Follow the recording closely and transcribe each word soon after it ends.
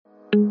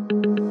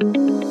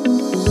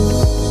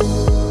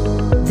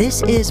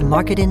This is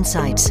Market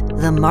Insights,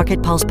 the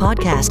Market Pulse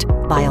podcast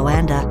by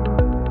Oanda.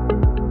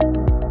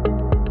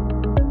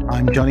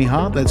 I'm Johnny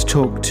Hart. Let's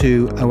talk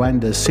to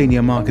Oanda's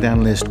senior market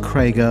analyst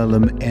Craig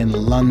Erlam in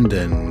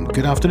London.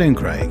 Good afternoon,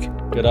 Craig.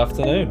 Good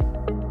afternoon.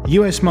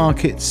 US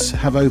markets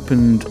have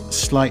opened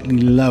slightly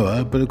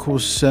lower, but of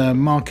course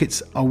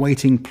markets are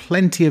waiting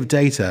plenty of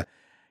data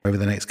over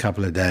the next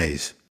couple of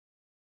days.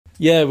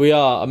 Yeah, we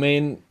are. I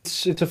mean,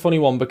 it's a funny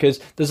one because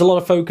there's a lot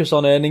of focus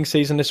on earnings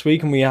season this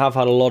week, and we have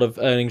had a lot of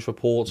earnings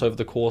reports over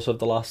the course of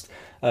the last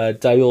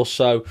day or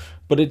so,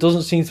 but it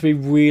doesn't seem to be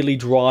really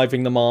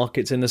driving the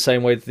markets in the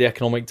same way that the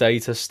economic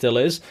data still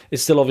is.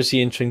 It's still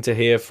obviously interesting to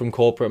hear from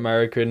corporate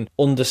America and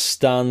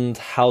understand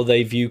how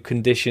they view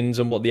conditions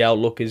and what the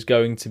outlook is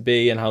going to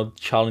be and how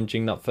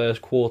challenging that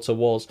first quarter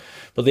was.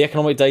 But the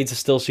economic data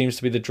still seems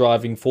to be the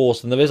driving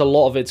force, and there is a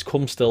lot of it to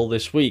come still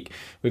this week.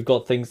 We've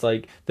got things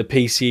like the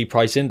PCE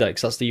price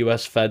index, that's the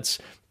US Fed's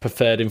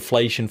preferred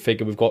inflation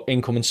figure. We've got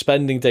income and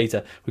spending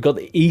data. We've got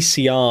the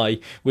ECI,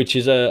 which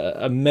is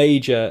a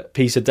major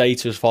piece of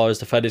data as far as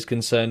the Fed is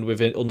concerned with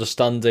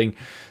understanding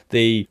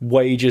the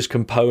wages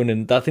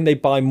component. I think they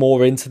buy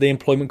more into the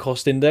employment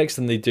cost index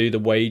than they do the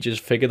wages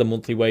figure, the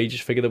monthly wages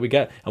figure that we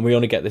get. And we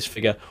only get this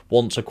figure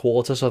once a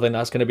quarter. So I think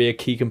that's going to be a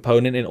key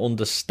component in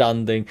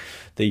understanding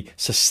the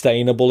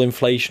sustainable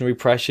inflationary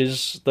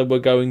pressures that we're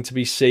going to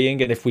be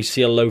seeing. And if we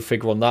see a low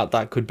figure on that,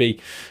 that could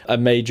be a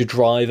major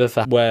driver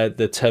for where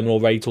the terminal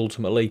rate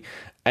ultimately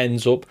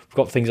ends up. We've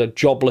got things like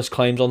jobless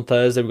claims on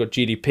Thursday. We've got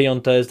GDP on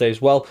Thursday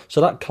as well.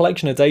 So that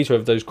collection of data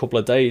over those couple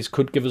of days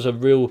could give us a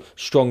real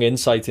strong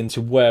insight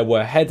into where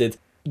we're headed.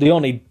 The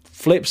only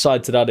flip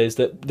side to that is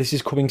that this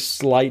is coming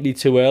slightly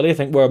too early. I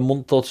think we're a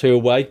month or two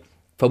away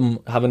from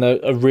having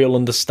a real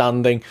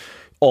understanding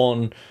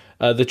on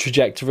the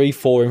trajectory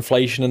for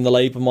inflation in the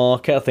labour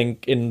market. I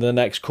think in the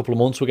next couple of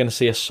months we're going to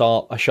see a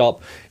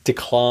sharp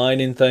decline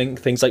in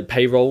things like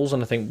payrolls,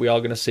 and I think we are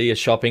going to see a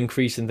sharp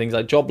increase in things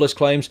like jobless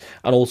claims,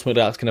 and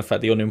ultimately that's going to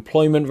affect the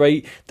unemployment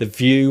rate, the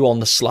view on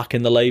the slack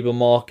in the labour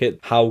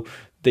market, how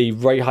the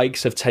rate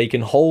hikes have taken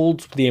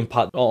hold, the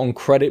impact on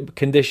credit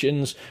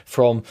conditions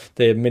from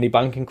the mini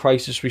banking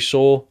crisis we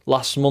saw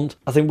last month.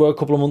 I think we're a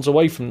couple of months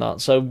away from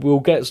that. So we'll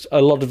get a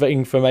lot of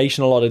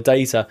information, a lot of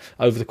data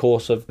over the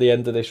course of the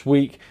end of this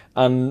week.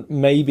 And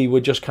maybe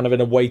we're just kind of in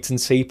a wait and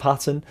see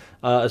pattern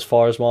as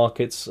far as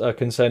markets are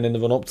concerned in the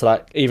run up to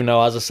that, even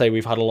though, as I say,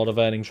 we've had a lot of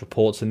earnings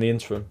reports in the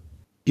interim.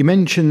 You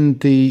mentioned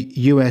the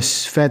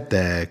US Fed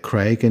there,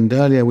 Craig, and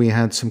earlier we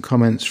had some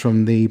comments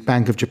from the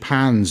Bank of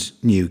Japan's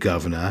new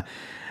governor,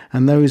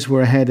 and those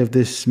were ahead of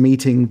this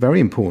meeting, very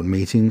important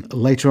meeting,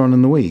 later on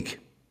in the week.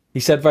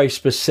 He said very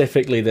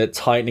specifically that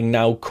tightening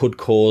now could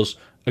cause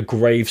a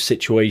grave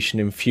situation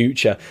in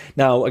future.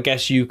 Now, I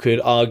guess you could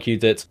argue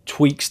that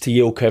tweaks to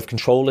yield curve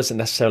control isn't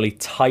necessarily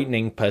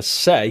tightening per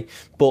se,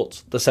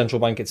 but the central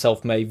bank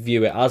itself may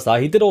view it as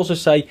that. He did also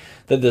say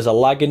that there's a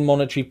lag in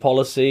monetary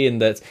policy,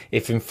 and that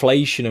if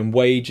inflation and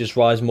wages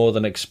rise more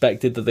than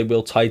expected, that they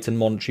will tighten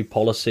monetary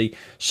policy,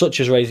 such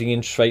as raising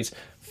interest rates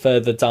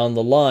further down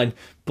the line.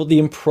 But the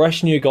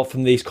impression you got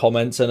from these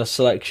comments and a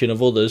selection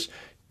of others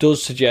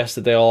does suggest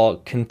that they are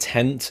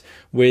content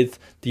with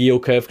the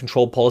yield curve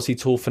control policy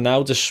tool for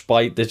now,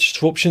 despite the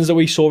disruptions that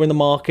we saw in the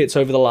markets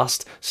over the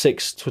last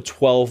 6 to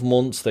 12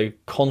 months, the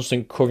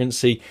constant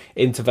currency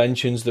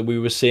interventions that we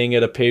were seeing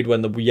at a period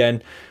when the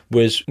yen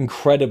was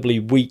incredibly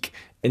weak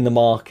in the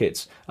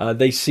markets.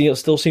 They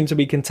still seem to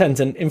be content,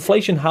 and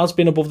inflation has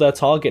been above their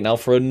target now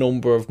for a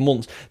number of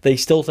months. They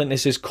still think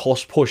this is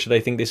cost push.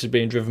 They think this is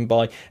being driven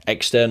by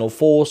external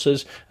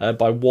forces,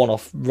 by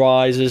one-off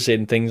rises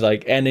in things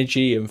like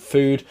energy and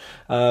food,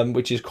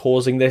 which is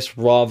causing this,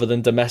 rather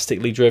than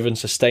domestically driven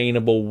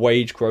sustainable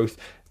wage growth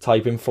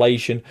type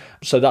inflation.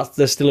 So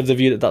they're still of the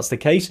view that that's the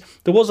case.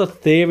 There was a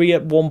theory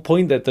at one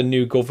point that the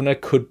new governor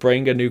could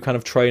bring a new kind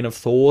of train of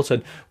thought,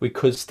 and we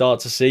could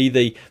start to see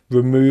the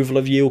removal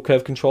of yield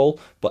curve control.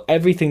 But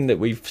everything that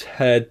we've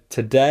heard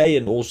today,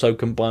 and also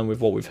combined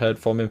with what we've heard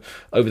from him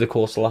over the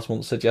course of the last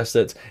month, suggests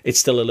that it's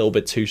still a little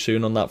bit too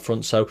soon on that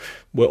front. So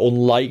we're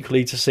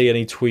unlikely to see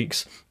any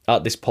tweaks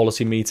at this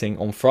policy meeting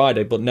on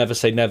Friday. But never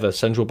say never.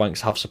 Central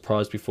banks have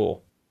surprised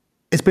before.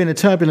 It's been a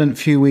turbulent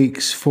few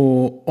weeks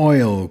for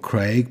oil,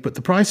 Craig, but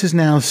the price has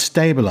now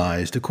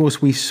stabilised. Of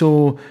course, we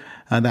saw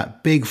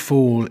that big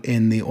fall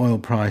in the oil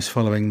price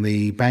following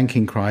the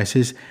banking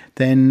crisis.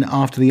 Then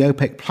after the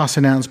OPEC Plus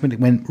announcement, it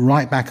went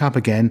right back up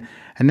again,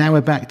 and now we're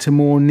back to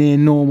more near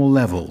normal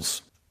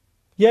levels.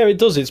 Yeah, it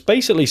does. It's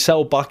basically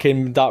settled back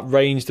in that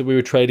range that we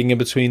were trading in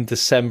between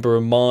December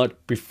and March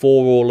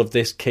before all of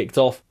this kicked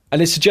off.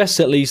 And it suggests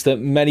at least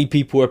that many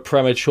people were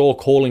premature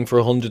calling for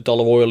 $100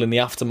 oil in the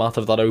aftermath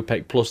of that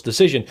OPEC Plus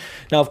decision.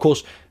 Now, of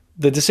course,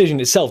 the decision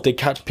itself did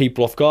catch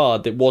people off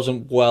guard. It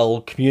wasn't well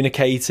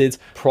communicated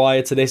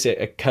prior to this.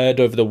 It occurred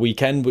over the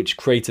weekend, which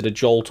created a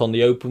jolt on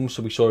the open.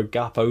 So we saw a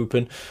gap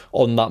open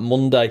on that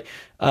Monday.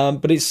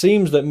 But it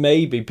seems that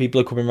maybe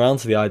people are coming around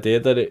to the idea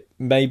that it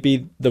may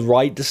be the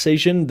right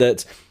decision,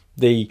 that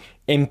the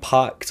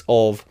impact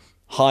of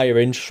higher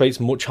interest rates,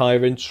 much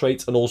higher interest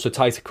rates, and also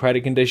tighter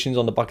credit conditions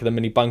on the back of the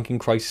mini banking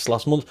crisis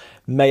last month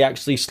may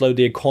actually slow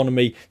the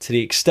economy to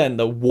the extent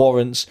that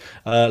warrants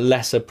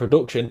lesser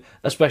production,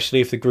 especially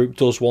if the group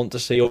does want to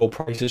see oil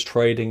prices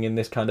trading in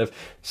this kind of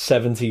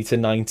 $70 to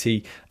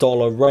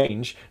 $90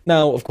 range.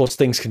 Now, of course,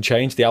 things can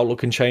change. The outlook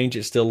can change.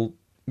 It's still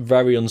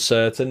very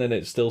uncertain and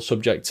it's still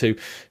subject to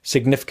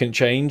significant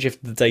change if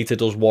the data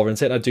does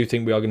warrant it. I do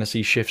think we are going to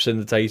see shifts in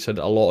the data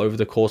a lot over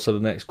the course of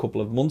the next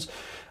couple of months.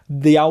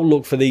 The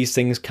outlook for these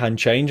things can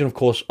change, and of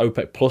course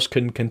OPEC Plus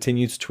can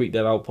continue to tweak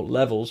their output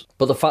levels,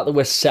 but the fact that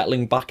we're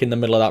settling back in the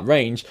middle of that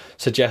range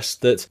suggests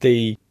that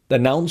the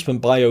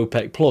announcement by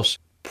OPEC Plus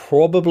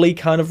probably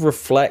kind of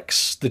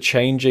reflects the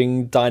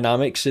changing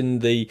dynamics in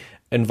the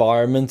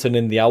environment and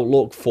in the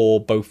outlook for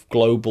both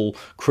global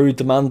crude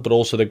demand but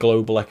also the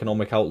global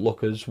economic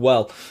outlook as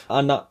well.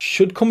 And that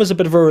should come as a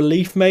bit of a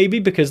relief maybe,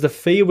 because the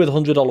fear with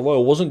 $100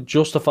 oil wasn't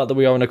just the fact that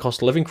we are in a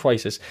cost of living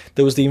crisis.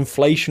 There was the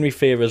inflationary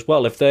fear as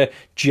well. If they're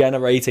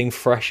generating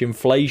fresh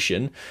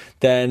inflation,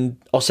 then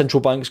our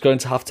central bank's going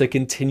to have to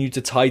continue to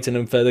tighten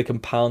and further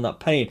compound that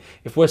pain.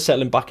 If we're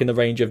settling back in the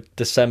range of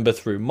December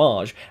through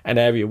March, an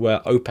area where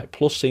OPEC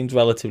Plus seems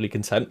relatively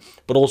content,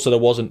 but also there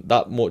wasn't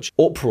that much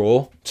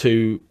uproar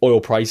to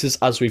oil prices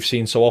as we've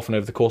seen so often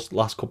over the course of the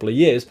last couple of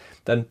years,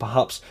 then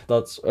perhaps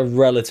that's a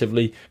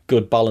relatively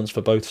good balance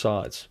for both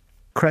sides.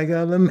 Craig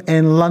Erlam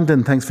in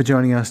London, thanks for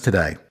joining us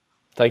today.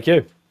 Thank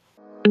you.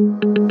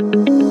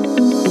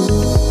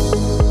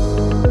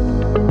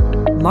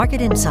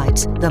 Market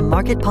Insights, the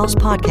Market Pulse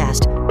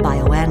podcast by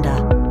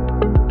Oanda.